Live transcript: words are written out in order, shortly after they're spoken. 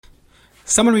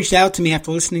Someone reached out to me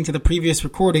after listening to the previous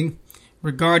recording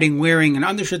regarding wearing an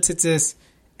undershirt tzitzis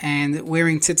and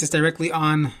wearing tzitzis directly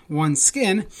on one's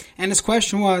skin. And his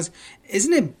question was,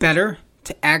 isn't it better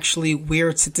to actually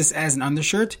wear tzitzis as an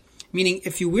undershirt? Meaning,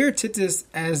 if you wear tzitzis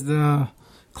as the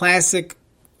classic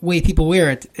way people wear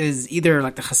it, is either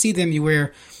like the Hasidim, you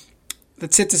wear the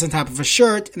tzitzis on top of a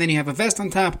shirt and then you have a vest on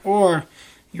top, or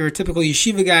your typical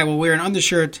yeshiva guy will wear an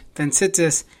undershirt, then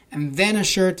tzitzis, and then a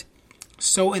shirt.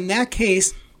 So in that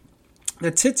case,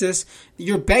 the tzitzis,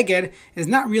 your beged, is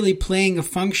not really playing a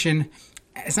function.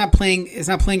 It's not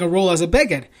playing a role as a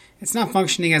beged. It's not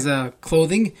functioning as a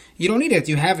clothing. You don't need it.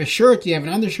 You have a shirt, you have an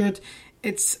undershirt.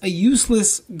 It's a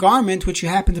useless garment which you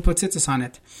happen to put tzitzis on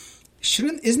it.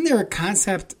 Isn't there a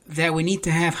concept that we need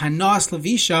to have hanas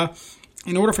levisha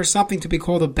in order for something to be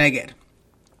called a beged?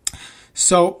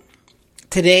 So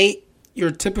today, your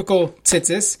typical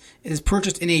tzitzis is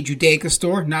purchased in a Judaica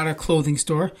store, not a clothing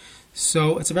store.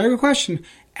 So it's a very good question.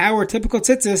 Our typical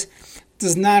tzitzis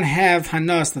does not have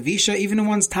hanas levisha, even in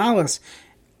one's talis.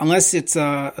 Unless it's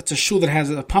a shul that has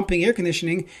a pumping air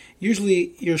conditioning.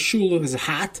 Usually your shul is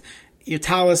hot. Your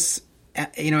talis,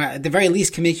 at the very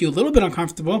least, can make you a little bit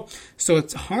uncomfortable. So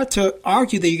it's hard to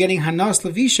argue that you're getting hanas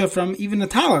levisha from even the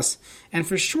talis. And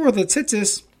for sure, the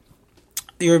tzitzis,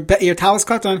 your talis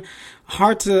katan,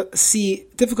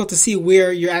 difficult to see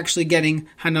where you're actually getting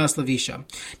hanas levisha.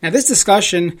 Now, this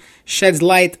discussion sheds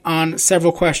light on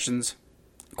several questions.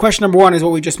 Question number one is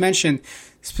what we just mentioned.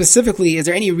 Specifically, is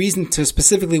there any reason to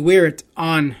specifically wear it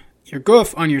on your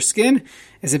guf, on your skin?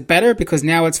 Is it better because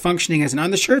now it's functioning as an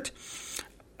undershirt?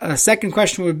 A second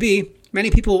question would be, many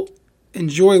people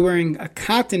enjoy wearing a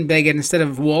cotton beged instead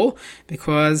of wool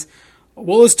because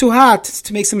wool is too hot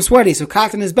to make them sweaty, so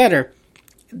cotton is better.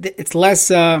 It's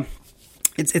less,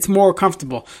 it's more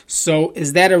comfortable. So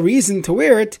is that a reason to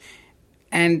wear it?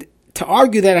 And to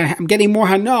argue that I'm getting more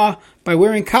hana by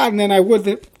wearing cotton than I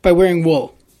would by wearing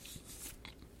wool.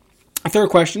 A third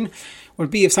question would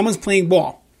be, if someone's playing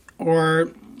ball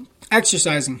or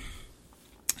exercising,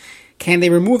 can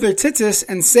they remove their tzitzis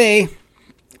and say,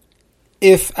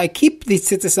 if I keep these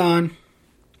tzitzis on,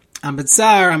 I'm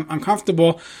bitzar, I'm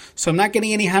uncomfortable, so I'm not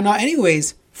getting any hana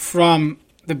anyways from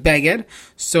the beged,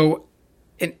 so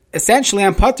essentially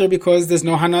I'm pater because there's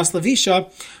no hanas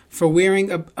levisha for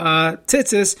wearing a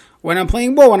tzitzis when I'm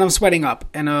playing ball, when I'm sweating up.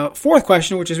 And a fourth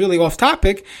question, which is really off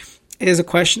topic, is a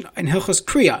question in Hilchos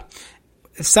Kriya.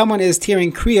 If someone is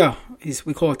tearing Kriya,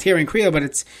 we call it tearing Kriya, but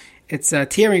it's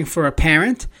tearing for a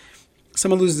parent.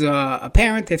 Someone loses a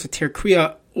parent, they have to tear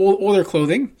Kriya, all their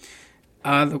clothing.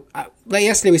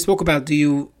 Yesterday we spoke about, do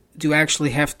you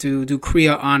actually have to do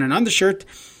Kriya on an undershirt?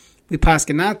 We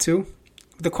paskin not to.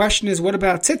 The question is, what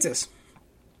about tzitzis?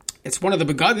 It's one of the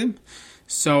begadim,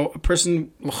 so a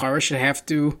person l'chara should have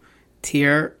to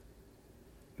tear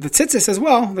the tzitzis as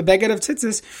well, the beged of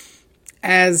tzitzis,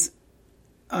 as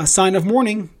a sign of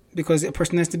mourning, because a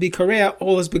person has to be kareah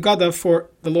all his begada for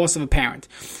the loss of a parent.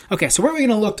 Okay, so where are we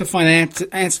going to look to find an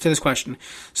answer to this question?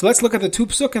 So let's look at the two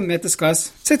psukim that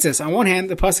discuss tzitzis. On one hand,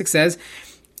 the pasuk says,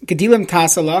 "Gedilim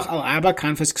tasalach al abba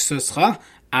kanfas ksuscha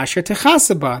asher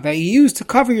techasaba," that you use to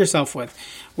cover yourself with,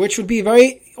 which would be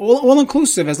very all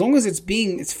inclusive, as long as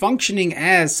it's functioning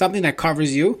as something that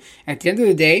covers you. At the end of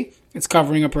the day, it's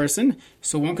covering a person.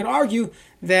 So one could argue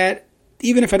that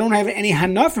even if I don't have any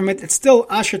hana from it, it's still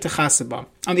asher techasaba.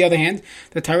 On the other hand,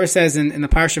 the Torah says in the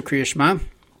Parsha of Kriya Shema,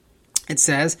 it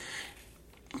says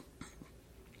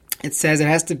it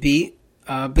has to be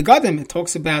begadim. It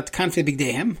talks about kanfei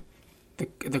bigdehem,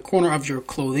 the corner of your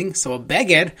clothing. So a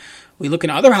beged, we look in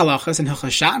other halachas, in Hilchos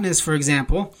Shatnez, for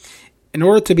example, in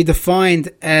order to be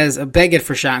defined as a beged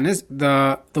for Shatnez,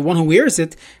 the one who wears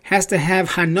it has to have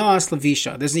hanas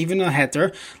levisha. There's even a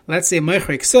heter. Let's say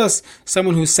meicher ksus,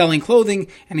 someone who's selling clothing,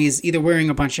 and he's either wearing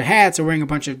a bunch of hats or wearing a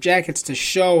bunch of jackets to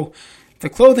show the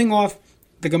clothing off.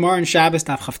 The Gemara in Shabbos,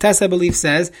 Daf Chavtes, I believe,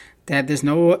 says that there's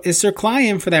no iser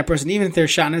klayim for that person, even if there's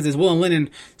Shatnez, there's wool and linen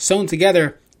sewn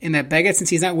together in that beged, since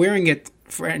he's not wearing it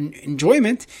for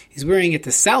enjoyment, he's wearing it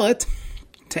to sell it,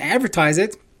 to advertise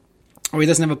it, or he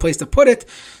doesn't have a place to put it.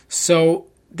 So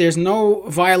there's no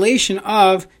violation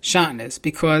of shatnez,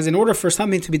 because in order for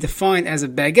something to be defined as a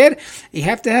beged, you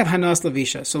have to have hanas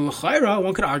levisha. So l'chayra,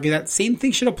 one could argue that same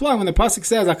thing should apply when the pasuk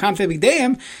says akanfei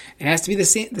bigdeim. It has to be the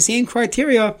same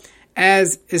criteria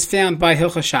as is found by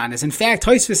Hilchos Shatnez. In fact,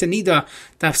 Tosfos and Nida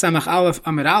Daf Samach Aleph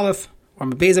Amud Aleph, or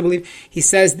Mabez, I believe, he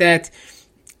says that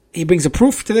he brings a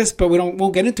proof to this, but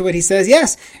won't get into it. He says,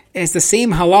 yes, it's the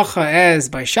same halacha as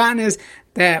by Shatnez,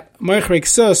 that Meicher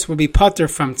Ksus will be pater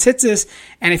from tzitzis,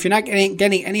 and if you're not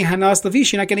getting any hanas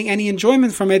levish, you're not getting any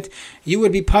enjoyment from it, you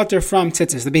would be pater from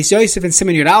tzitzis. The Beis Yosef in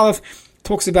Siman Yud Aleph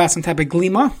talks about some type of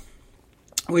glima,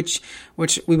 which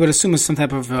we would assume is some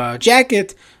type of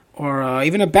jacket or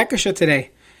even a bekasha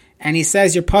today. And he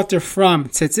says you're patur from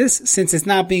tzitzis since it's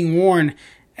not being worn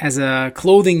as a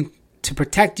clothing to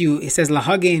protect you. He says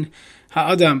lahagin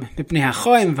ha'adam mipnei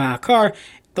ha'choim v'ha'kar.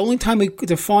 The only time we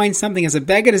define something as a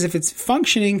beged is if it's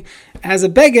functioning as a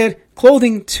beged,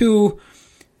 clothing to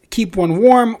keep one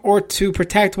warm or to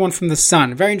protect one from the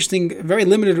sun. Very interesting, very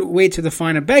limited way to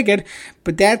define a beged,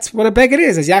 but that's what a beged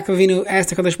is. As Yaakov Avinu asked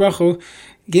the Kadosh Baruch Hu,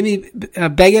 give me a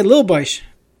beged lilbosh,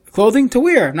 clothing to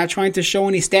wear. I'm not trying to show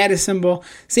any status symbol.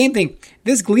 Same thing.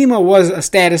 This glima was a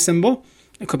status symbol.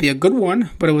 It could be a good one,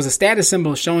 but it was a status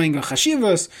symbol showing a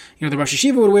chashivas. The Rosh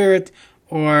Hashiva would wear it,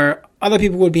 or other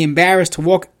people would be embarrassed to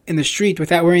walk in the street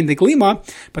without wearing the glima.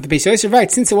 But the Beis Yosef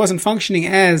writes, since it wasn't functioning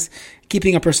as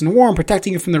keeping a person warm,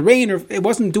 protecting you from the rain, or it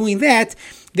wasn't doing that,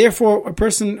 therefore a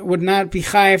person would not be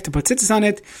chayiv to put tzitzis on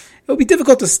it. It would be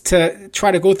difficult to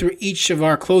try to go through each of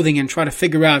our clothing and try to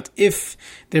figure out if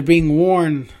they're being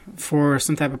worn for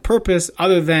some type of purpose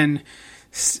other than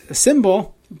a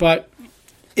symbol, but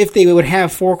if they would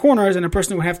have four corners and a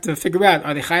person would have to figure out,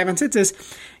 are they chayiv on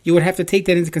tzitzis, you would have to take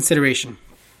that into consideration.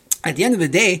 At the end of the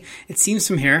day, it seems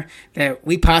from here that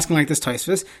we paskin like this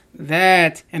Tosfos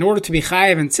that in order to be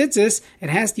chayiv and tzitzis,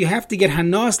 you have to get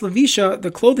hanas levisha.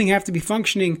 The clothing have to be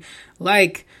functioning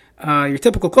like your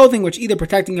typical clothing, which either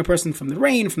protecting a person from the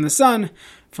rain, from the sun,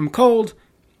 from cold.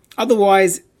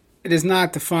 Otherwise, it is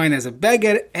not defined as a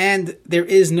beged, and there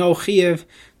is no chiyuv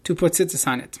to put tzitzis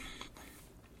on it.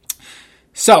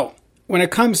 So, when it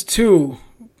comes to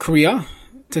kriya,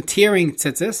 to tearing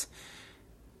tzitzis,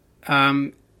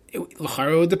 it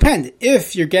would depend.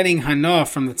 If you're getting hana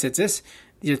from the tzitzis,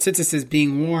 your tzitzis is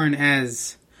being worn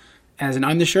as an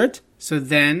undershirt, so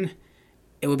then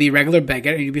it would be regular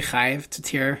beged, and you'd be chayiv to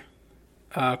tear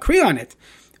kriya on it.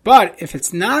 But if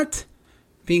it's not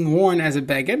being worn as a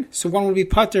beged, so one would be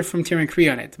patur from tearing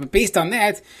kriya on it. But based on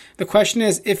that, the question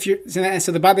is, so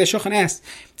the Babei Shulchan asked,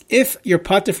 if you're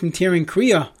patur from tearing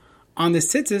kriya on this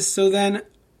tzitzis, so then,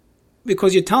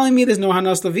 because you're telling me there's no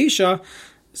hanas levisha,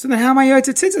 so then how am I yotze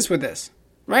tzitzis with this?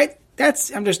 Right?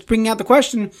 I'm just bringing out the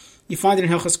question. You find it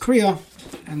in Hilchos Kriya,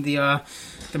 and the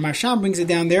Marsham brings it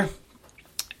down there.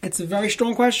 It's a very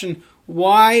strong question.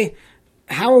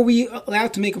 How are we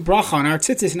allowed to make a bracha on our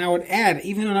tzitzis? And I would add,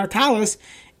 even on our talis,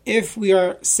 if we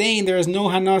are saying there is no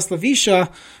hanas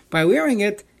levisha by wearing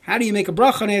it, how do you make a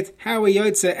bracha on it? How are we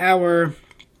yotze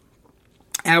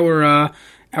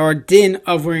our din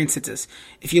of wearing tzitzis?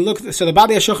 If you look, so the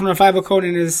Babei Shulchan Rav Akon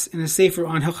in his sefer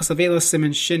on Hilchos Avelos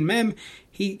Siman Shin Mem,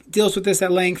 he deals with this at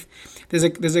length. There's a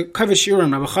Kavish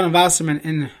Urim, Rabbi Chanan Wasserman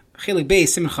in Chelik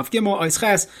Beis Siman Chav Gimel Ois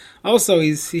Ches. Also,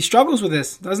 he struggles with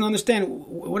this. Doesn't understand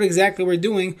what exactly we're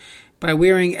doing by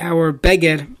wearing our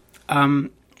beged, our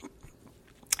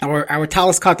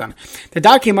talis katan. The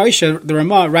Darkei Moshe, the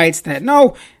Ramah, writes that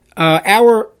no,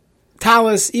 our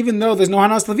talis, even though there's no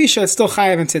hanas levisha, it's still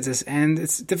chayav and tzitzis, and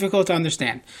it's difficult to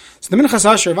understand. So the Minchas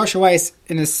Asher, Rav Asher Weiss,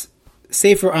 in his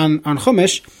sefer on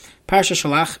Chumash, Parsha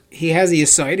Shalach, he has a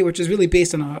yesod, which is really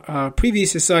based on a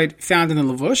previous yesod found in the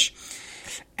Levush,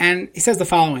 and he says the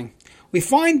following: we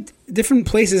find different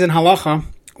places in halacha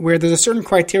where there's a certain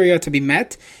criteria to be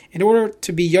met in order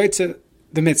to be yotze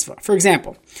the mitzvah. For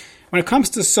example, when it comes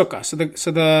to sukkah,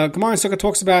 so the Gemara in Sukkah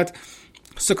talks about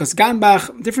sukkahs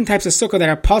ganbach, different types of sukkah that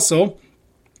are pasul,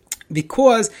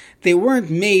 because they weren't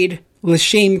made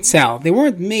l'shem tzal. They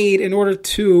weren't made in order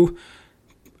to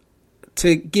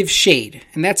give shade,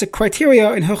 and that's a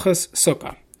criteria in Hilchos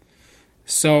Sukkah.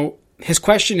 So his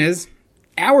question is,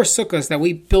 our sukkahs that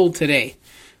we build today,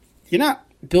 you're not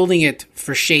building it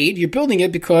for shade. You're building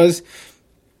it because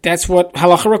that's what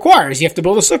halacha requires. You have to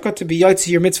build a sukkah to be yotze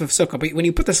your mitzvah of sukkah. But when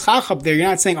you put the schach up there, you're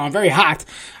not saying, oh, I'm very hot,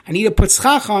 I need to put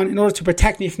schach on in order to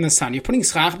protect me from the sun. You're putting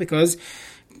schach because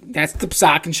that's the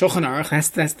psak in Shulchan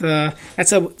Aruch. That's the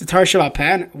Torah Shabbat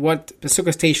Peh, what the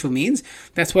sukkah's teishul means.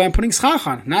 That's why I'm putting schach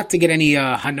on, not to get any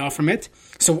hana from it.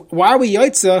 So why are we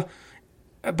yotze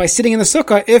by sitting in the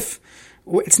sukkah if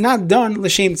it's not done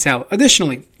l'shem tzal?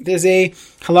 Additionally, there's a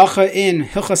halacha in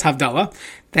Hilchos Havdalah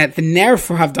that the ner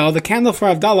for Havdalah, the candle for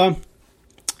Havdalah,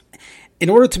 in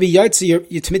order to be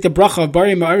yotze, to make the bracha of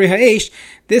bari ma'ari ha'esh,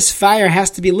 this fire has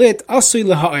to be lit asui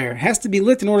l'ha'er, has to be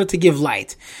lit in order to give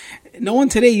light. No one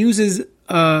today uses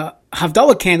a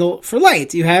Havdalah candle for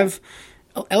light. You have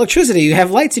electricity, you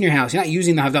have lights in your house. You're not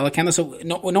using the Havdalah candle, so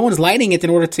no one's lighting it in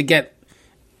order to get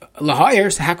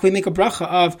l'ha'er. So how can we make a bracha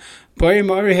of bari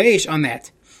ma'ari ha'esh on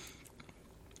that?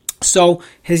 So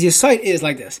his yesod is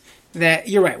like this, that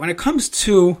you're right. When it comes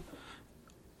to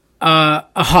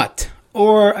a hut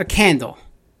or a candle,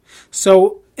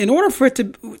 so in order for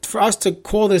us to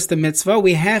call this the mitzvah,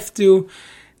 it has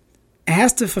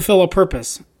to fulfill a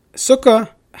purpose. Sukkah,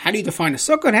 how do you define a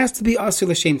sukkah? It has to be asil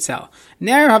l'shem tzal.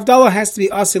 Ner havdalah has to be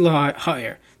asil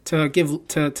ha'ir, to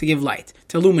give light,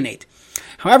 to illuminate.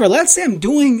 However, let's say I'm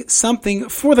doing something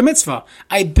for the mitzvah.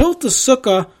 I built the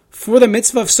sukkah for the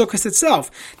mitzvah of sukkah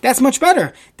itself. That's much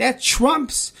better. That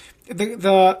trumps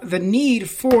the need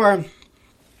for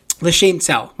l'shem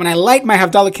tzal. When I light my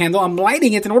havdalah candle, I'm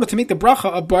lighting it in order to make the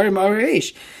bracha of barim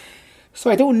ha'reish. So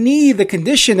I don't need the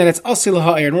condition that it's asil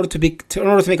ha'ir in order to make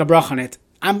a bracha on it.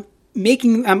 I'm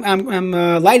lighting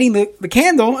the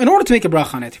candle in order to make a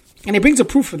bracha on it. And he brings a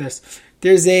proof for this.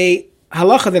 There's a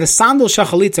halacha that a sandal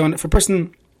shachalitza, if a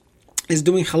person is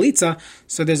doing chalitza,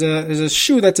 so there's a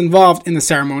shoe that's involved in the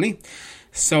ceremony.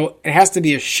 So it has to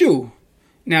be a shoe.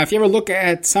 Now, if you ever look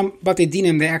at some Batei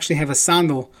Dinim, they actually have a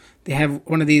sandal. They have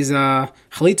one of these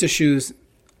chalitza shoes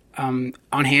on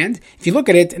hand. If you look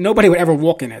at it, nobody would ever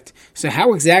walk in it. So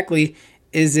how exactly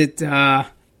is it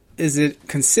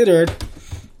considered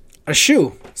a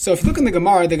shoe? So if you look in the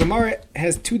Gemara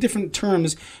has two different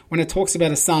terms when it talks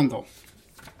about a sandal.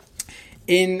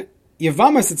 In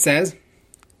Yavamas it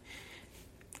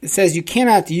says you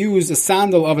cannot use a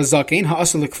sandal of a zaken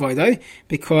ha'asal l'kvaydai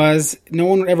because no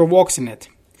one ever walks in it.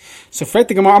 So fret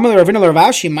the Gemara Amal Ravina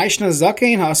Ravashi Maishna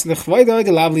zaken ha'asal l'kvaydai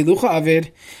the lavli lucha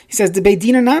avid. He says the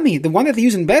Beidina Nami, the one that they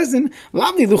use in Bezdin,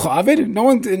 lavli lucha avid. No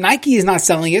one, Nike is not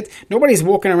selling it. Nobody's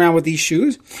walking around with these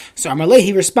shoes. So Amalei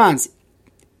he responds,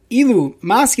 Ilu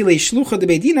maskile shlucha de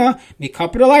Beidina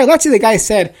mikapir alai. Let's say the guy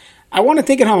said, I want to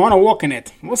take it home. I want to walk in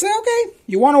it. We'll say, okay,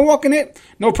 you want to walk in it?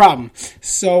 No problem.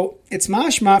 So it's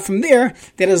mashma from there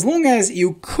that as long as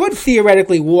you could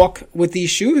theoretically walk with these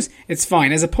shoes, it's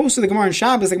fine. As opposed to the Gemara in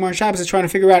Shabbos, the Gemara in Shabbos is trying to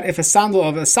figure out if a sandal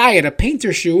of a sayed, a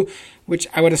painter shoe, which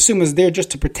I would assume is there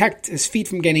just to protect his feet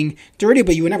from getting dirty,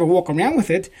 but you would never walk around with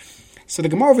it. So the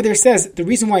Gemara over there says the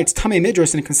reason why it's tamei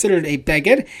midras and considered a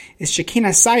beged is shekin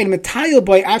hasayid metayil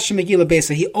boy adshem megila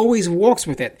besa. He always walks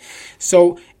with it.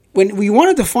 So when we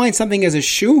want to define something as a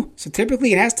shoe, so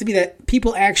typically it has to be that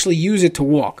people actually use it to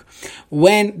walk.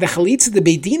 When the chalitza, the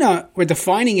Beidina, we're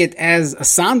defining it as a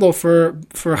sandal for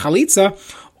chalitza,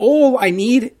 all I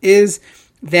need is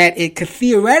that it could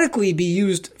theoretically be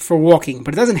used for walking,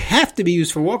 but it doesn't have to be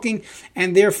used for walking,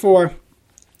 and therefore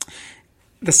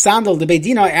the sandal, the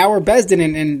Beidina, our Bezdin,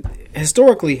 and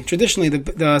historically, traditionally,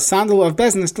 the sandal of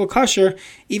Bezdin is still kosher,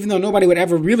 even though nobody would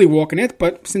ever really walk in it,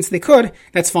 but since they could,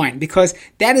 that's fine, because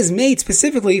that is made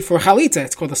specifically for chalitza.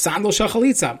 It's called the sandal shel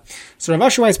chalitza. So Rav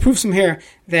Asher Weiss proves from here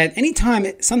that anytime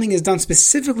something is done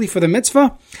specifically for the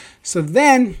mitzvah, so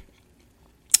then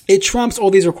it trumps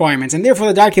all these requirements. And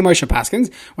therefore, the Darkei Moshe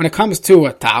Paskins, when it comes to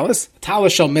a talis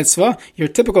shel mitzvah, your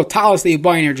typical talis that you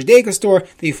buy in your Judaica store,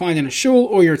 that you find in a shul,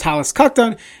 or your talis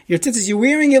katan, your tzitzis, you're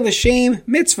wearing it l'shem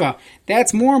mitzvah.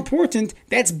 That's more important.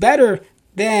 That's better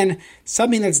than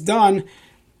something that's done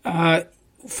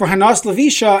for Hanas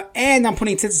Levisha, and I'm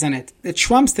putting tzitzis on it. It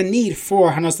trumps the need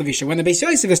for Hanas Levisha. When the Beis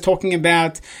Yosef is talking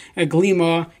about a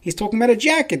glima, he's talking about a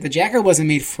jacket. The jacket wasn't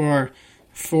made for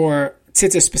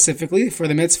tzitzis specifically for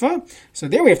the mitzvah. So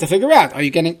there we have to figure out, are you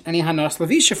getting any Hanas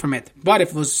Levisha from it? But if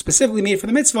it was specifically made for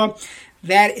the mitzvah,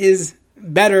 that is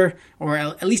better, or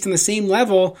at least on the same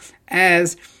level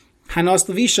as Hanas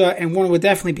Levisha, and one would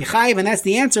definitely be chayiv, and that's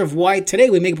the answer of why today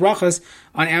we make brachas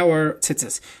on our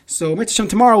tzitzis. So Mitzvah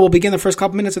tomorrow we'll begin the first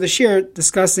couple minutes of the shir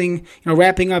discussing,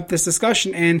 wrapping up this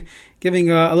discussion and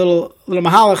giving a little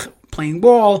mahalach, playing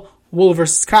ball, wool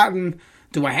versus cotton.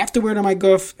 Do I have to wear it on my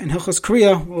guf? And Hilchos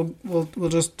Kriya, we'll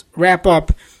just wrap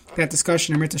up that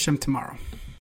discussion in Mitzvah tomorrow.